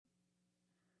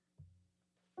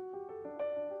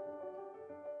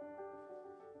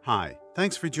Hi,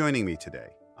 thanks for joining me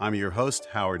today. I'm your host,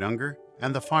 Howard Unger,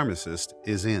 and the pharmacist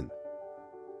is in.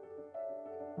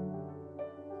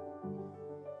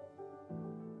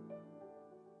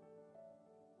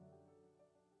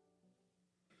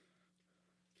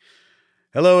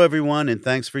 Hello, everyone, and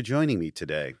thanks for joining me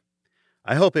today.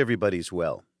 I hope everybody's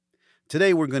well.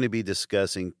 Today, we're going to be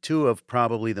discussing two of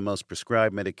probably the most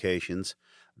prescribed medications,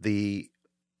 the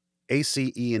ACE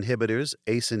inhibitors,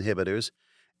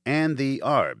 and the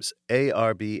ARBs,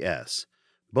 ARBs.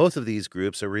 Both of these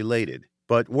groups are related,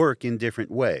 but work in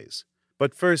different ways.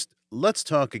 But first, let's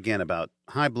talk again about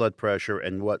high blood pressure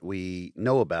and what we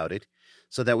know about it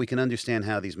so that we can understand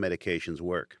how these medications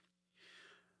work.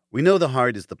 We know the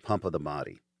heart is the pump of the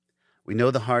body. We know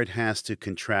the heart has to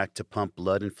contract to pump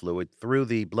blood and fluid through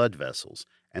the blood vessels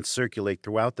and circulate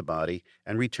throughout the body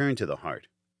and return to the heart.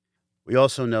 We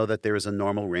also know that there is a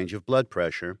normal range of blood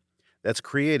pressure that's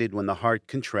created when the heart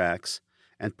contracts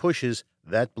and pushes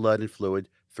that blood and fluid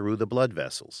through the blood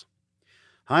vessels.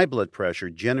 High blood pressure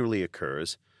generally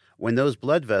occurs when those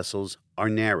blood vessels are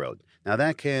narrowed. Now,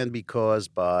 that can be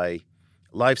caused by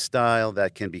lifestyle,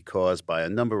 that can be caused by a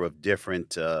number of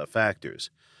different factors.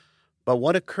 But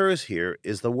what occurs here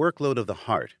is the workload of the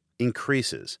heart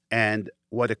increases, and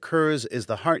what occurs is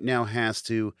the heart now has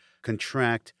to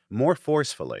contract more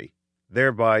forcefully,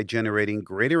 thereby generating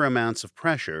greater amounts of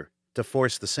pressure to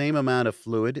force the same amount of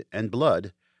fluid and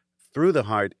blood through the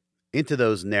heart into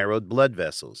those narrowed blood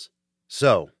vessels.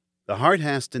 So, the heart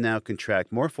has to now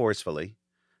contract more forcefully,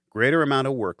 greater amount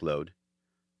of workload,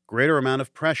 greater amount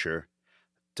of pressure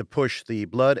to push the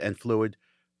blood and fluid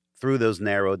through those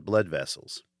narrowed blood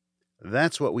vessels.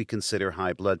 That's what we consider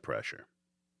high blood pressure.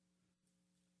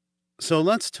 So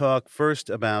let's talk first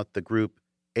about the group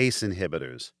ACE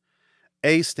inhibitors.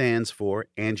 A stands for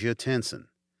angiotensin,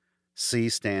 C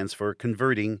stands for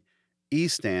converting, E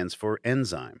stands for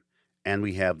enzyme, and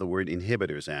we have the word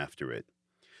inhibitors after it.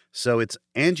 So it's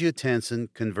angiotensin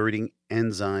converting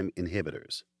enzyme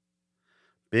inhibitors.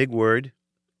 Big word.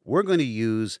 We're going to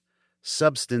use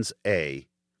substance A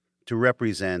to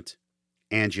represent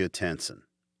angiotensin.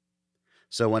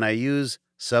 So when I use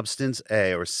substance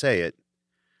A or say it,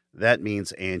 that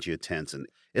means angiotensin.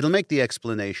 It'll make the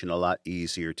explanation a lot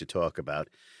easier to talk about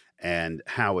and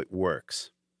how it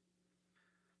works.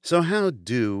 So how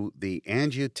do the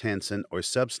angiotensin or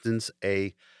substance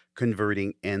A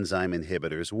converting enzyme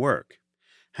inhibitors work?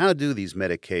 How do these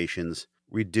medications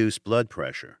reduce blood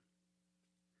pressure?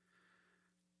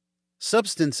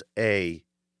 Substance A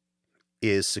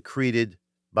is secreted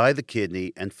by the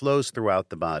kidney and flows throughout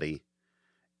the body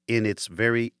in its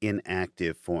very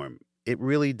inactive form. It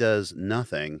really does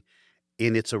nothing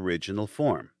in its original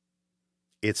form.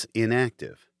 It's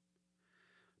inactive.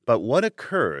 But what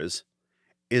occurs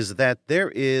is that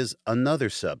there is another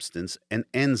substance, an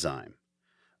enzyme,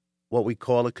 what we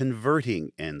call a converting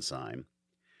enzyme,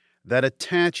 that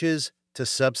attaches to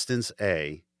substance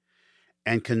A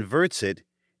and converts it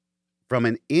from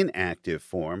an inactive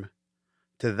form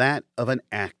to that of an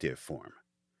active form.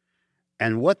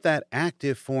 And what that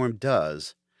active form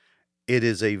does, it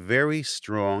is a very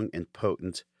strong and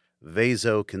potent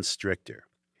vasoconstrictor.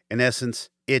 In essence,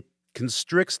 it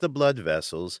constricts the blood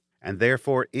vessels and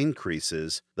therefore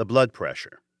increases the blood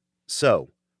pressure. So,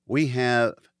 we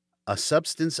have a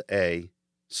substance A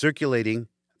circulating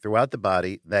throughout the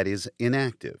body that is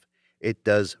inactive. It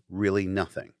does really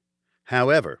nothing.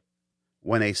 However,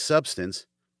 when a substance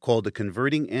called a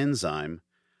converting enzyme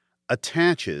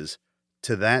attaches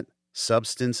to that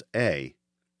substance A,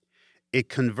 it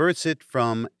converts it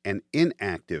from an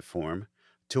inactive form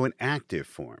to an active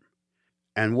form.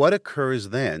 And what occurs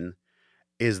then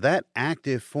is that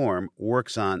active form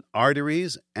works on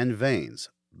arteries and veins,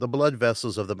 the blood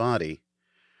vessels of the body,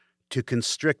 to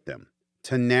constrict them,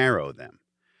 to narrow them.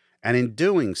 And in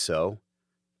doing so,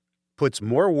 puts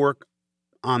more work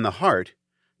on the heart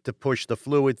to push the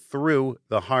fluid through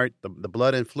the heart, the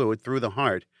blood and fluid through the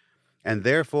heart, and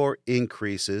therefore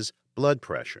increases blood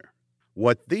pressure.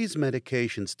 What these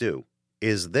medications do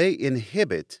is they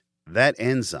inhibit that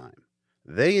enzyme.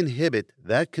 They inhibit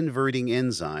that converting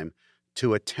enzyme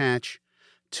to attach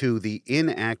to the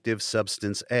inactive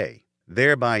substance A,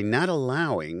 thereby not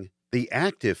allowing the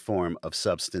active form of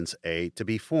substance A to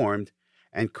be formed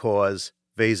and cause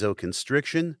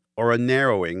vasoconstriction or a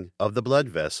narrowing of the blood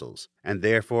vessels, and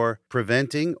therefore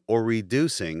preventing or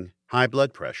reducing high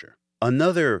blood pressure.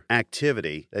 Another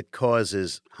activity that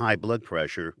causes high blood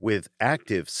pressure with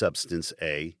active substance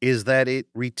A is that it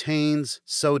retains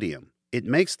sodium. It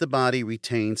makes the body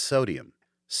retain sodium.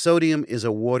 Sodium is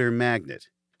a water magnet.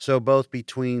 So both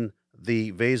between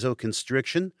the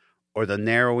vasoconstriction or the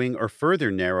narrowing or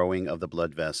further narrowing of the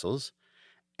blood vessels,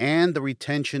 and the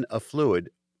retention of fluid,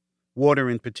 water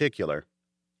in particular,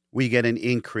 we get an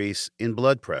increase in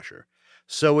blood pressure.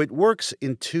 So it works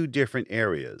in two different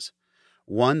areas.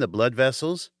 One, the blood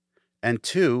vessels, and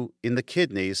two, in the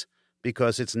kidneys,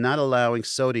 because it's not allowing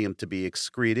sodium to be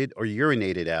excreted or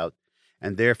urinated out,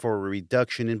 and therefore a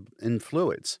reduction in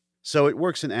fluids. So it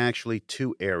works in actually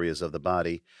two areas of the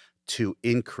body to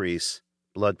increase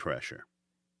blood pressure.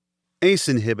 ACE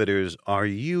inhibitors are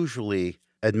usually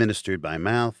administered by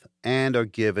mouth and are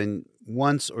given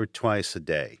once or twice a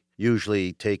day,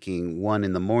 usually taking one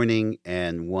in the morning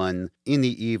and one in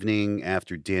the evening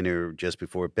after dinner, just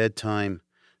before bedtime,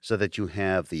 so that you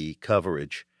have the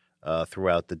coverage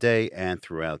throughout the day and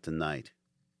throughout the night.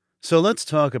 So let's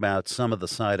talk about some of the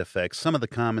side effects, some of the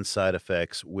common side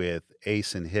effects with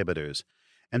ACE inhibitors.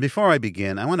 And before I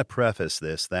begin, I want to preface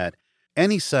this that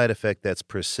any side effect that's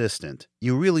persistent,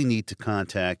 you really need to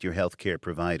contact your healthcare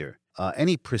provider.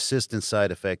 Any persistent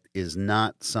side effect is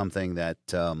not something that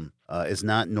is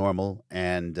not normal,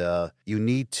 and you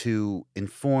need to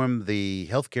inform the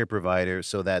healthcare provider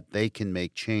so that they can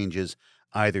make changes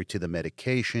either to the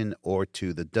medication or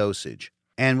to the dosage.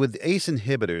 And with ACE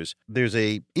inhibitors, there's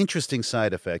a interesting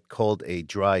side effect called a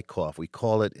dry cough. We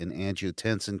call it an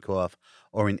angiotensin cough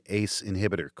or an ACE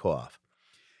inhibitor cough.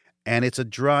 And it's a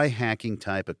dry hacking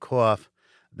type of cough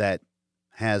that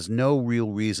has no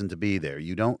real reason to be there.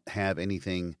 You don't have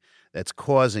anything that's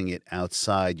causing it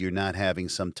outside. You're not having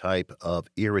some type of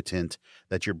irritant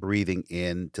that you're breathing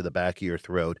in to the back of your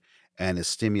throat and is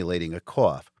stimulating a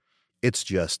cough. It's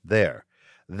just there.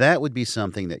 That would be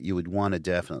something that you would want to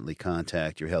definitely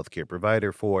contact your healthcare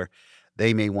provider for.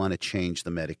 They may want to change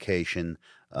the medication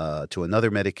to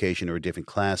another medication or a different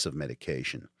class of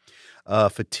medication.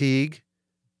 Fatigue,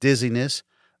 dizziness,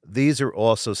 these are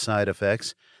also side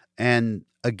effects. And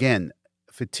again,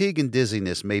 fatigue and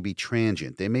dizziness may be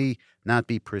transient. They may not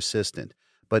be persistent.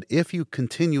 But if you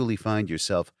continually find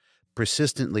yourself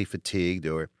persistently fatigued,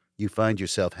 or you find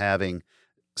yourself having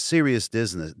serious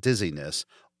dizziness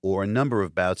or a number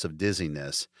of bouts of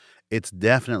dizziness, it's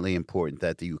definitely important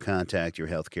that you contact your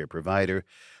healthcare provider.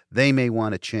 They may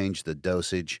want to change the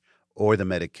dosage or the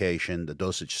medication, the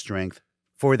dosage strength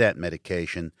for that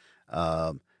medication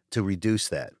to reduce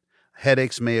that.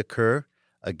 Headaches may occur.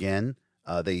 Again,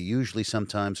 they usually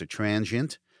sometimes are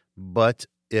transient, but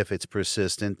if it's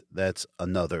persistent, that's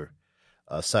another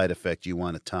side effect you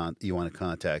want to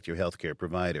contact your healthcare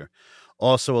provider.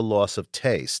 Also, a loss of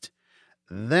taste.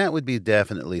 That would be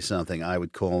definitely something I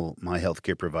would call my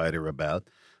healthcare provider about,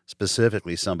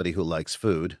 specifically somebody who likes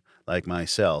food, like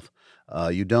myself.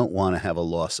 You don't want to have a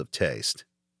loss of taste.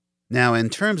 Now, in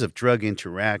terms of drug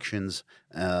interactions,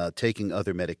 taking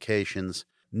other medications,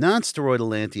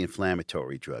 nonsteroidal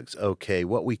anti-inflammatory drugs, okay,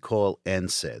 what we call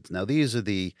NSAIDs. Now, these are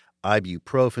the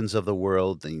ibuprofens of the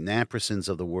world, the naproxens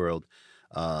of the world.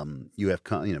 You have,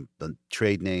 the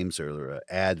trade names are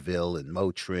Advil and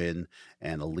Motrin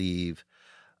and Aleve.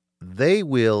 They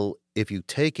will, if you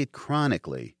take it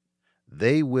chronically,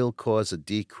 they will cause a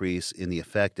decrease in the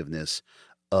effectiveness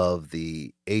of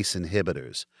the ACE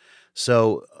inhibitors.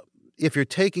 So if you're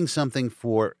taking something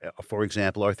for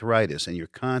example, arthritis, and you're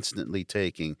constantly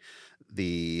taking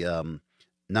the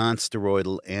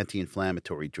nonsteroidal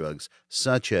anti-inflammatory drugs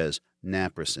such as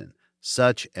naproxen,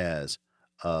 such as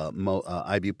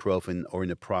ibuprofen or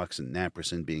naproxen,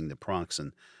 naproxen being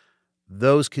naproxen,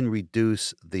 those can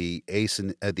reduce the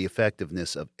the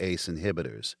effectiveness of ACE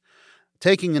inhibitors.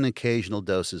 Taking an occasional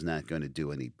dose is not going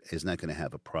to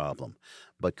have a problem,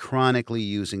 but chronically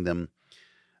using them,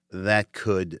 that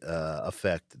could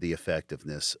affect the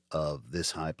effectiveness of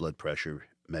this high blood pressure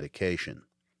medication.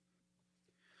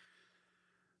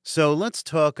 So let's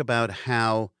talk about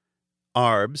how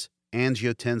ARBs,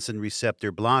 angiotensin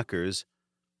receptor blockers,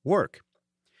 work.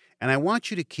 And I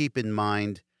want you to keep in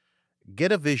mind,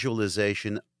 get a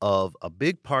visualization of a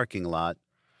big parking lot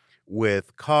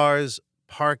with cars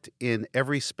parked in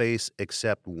every space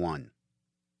except one.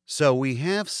 So we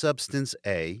have substance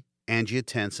A,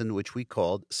 angiotensin, which we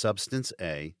called substance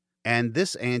A, and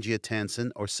this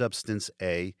angiotensin or substance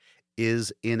A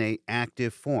is in an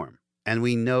active form. And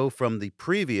we know from the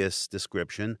previous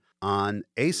description on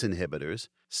ACE inhibitors,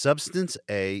 substance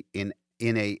A in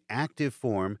a active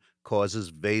form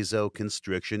causes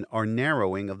vasoconstriction or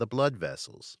narrowing of the blood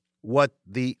vessels. What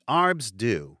the ARBs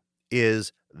do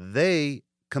is they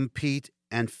compete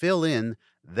and fill in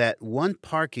that one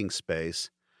parking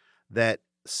space that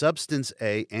substance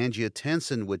A,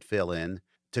 angiotensin, would fill in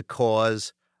to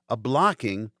cause a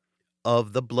blocking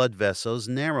of the blood vessels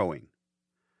narrowing.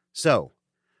 So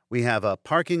we have a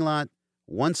parking lot,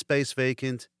 one space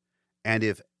vacant, And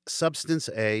if substance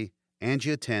A,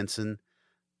 angiotensin,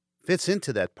 fits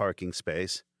into that parking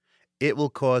space, it will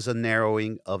cause a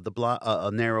narrowing of the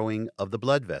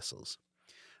blood vessels.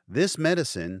 This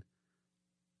medicine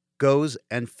goes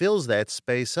and fills that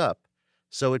space up,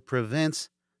 so it prevents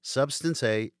substance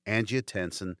A,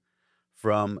 angiotensin,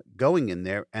 from going in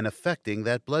there and affecting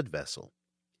that blood vessel.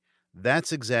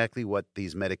 That's exactly what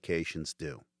these medications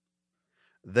do.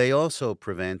 They also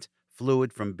prevent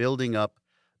fluid from building up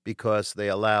because they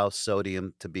allow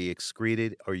sodium to be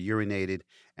excreted or urinated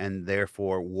and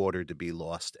therefore water to be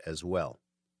lost as well.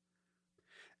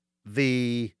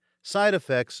 The side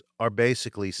effects are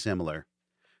basically similar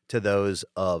to those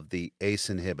of the ACE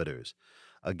inhibitors.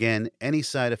 Again, any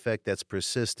side effect that's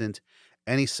persistent,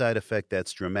 any side effect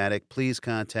that's dramatic, please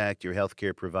contact your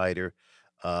healthcare provider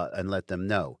and let them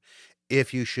know.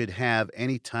 If you should have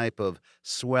any type of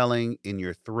swelling in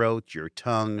your throat, your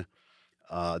tongue,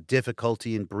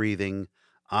 difficulty in breathing,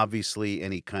 obviously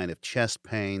any kind of chest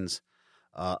pains,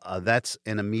 that's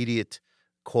an immediate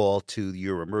call to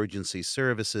your emergency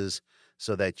services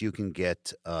so that you can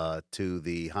get to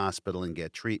the hospital and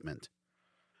get treatment.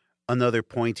 Another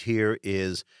point here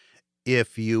is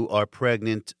if you are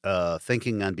pregnant,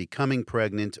 thinking on becoming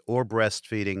pregnant or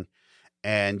breastfeeding,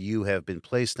 and you have been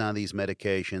placed on these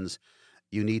medications,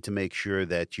 you need to make sure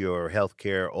that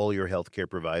all your healthcare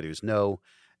providers know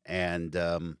and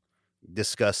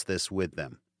discuss this with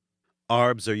them.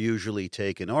 ARBs are usually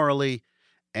taken orally,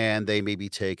 and they may be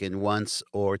taken once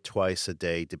or twice a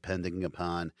day, depending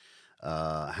upon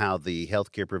how the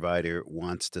healthcare provider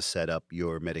wants to set up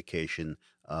your medication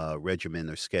regimen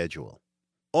or schedule.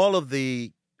 All of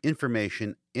the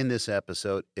information in this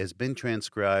episode has been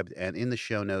transcribed and in the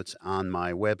show notes on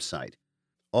my website.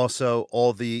 Also,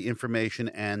 all the information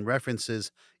and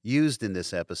references used in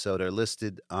this episode are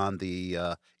listed on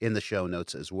in the show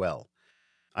notes as well.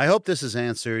 I hope this has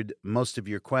answered most of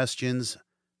your questions.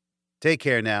 Take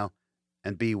care now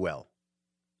and be well.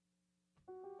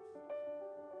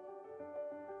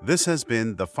 This has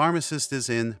been the Pharmacist is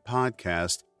In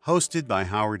podcast, hosted by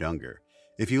Howard Unger.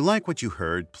 If you like what you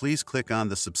heard, please click on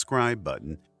the subscribe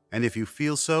button, and if you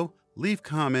feel so, leave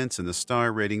comments and a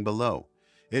star rating below.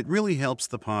 It really helps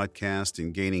the podcast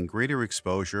in gaining greater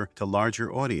exposure to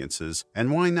larger audiences,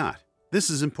 and why not? This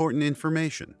is important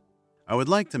information. I would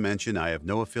like to mention I have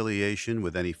no affiliation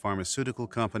with any pharmaceutical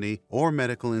company or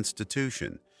medical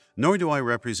institution, nor do I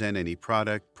represent any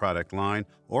product line,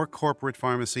 or corporate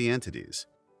pharmacy entities.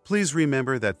 Please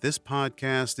remember that this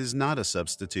podcast is not a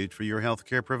substitute for your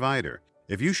healthcare provider.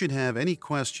 If you should have any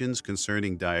questions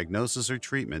concerning diagnosis or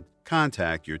treatment,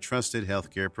 contact your trusted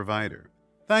healthcare provider.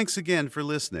 Thanks again for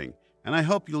listening, and I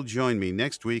hope you'll join me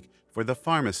next week for the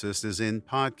Pharmacist is In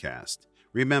podcast.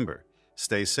 Remember,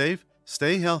 stay safe,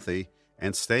 stay healthy,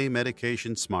 and stay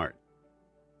medication smart.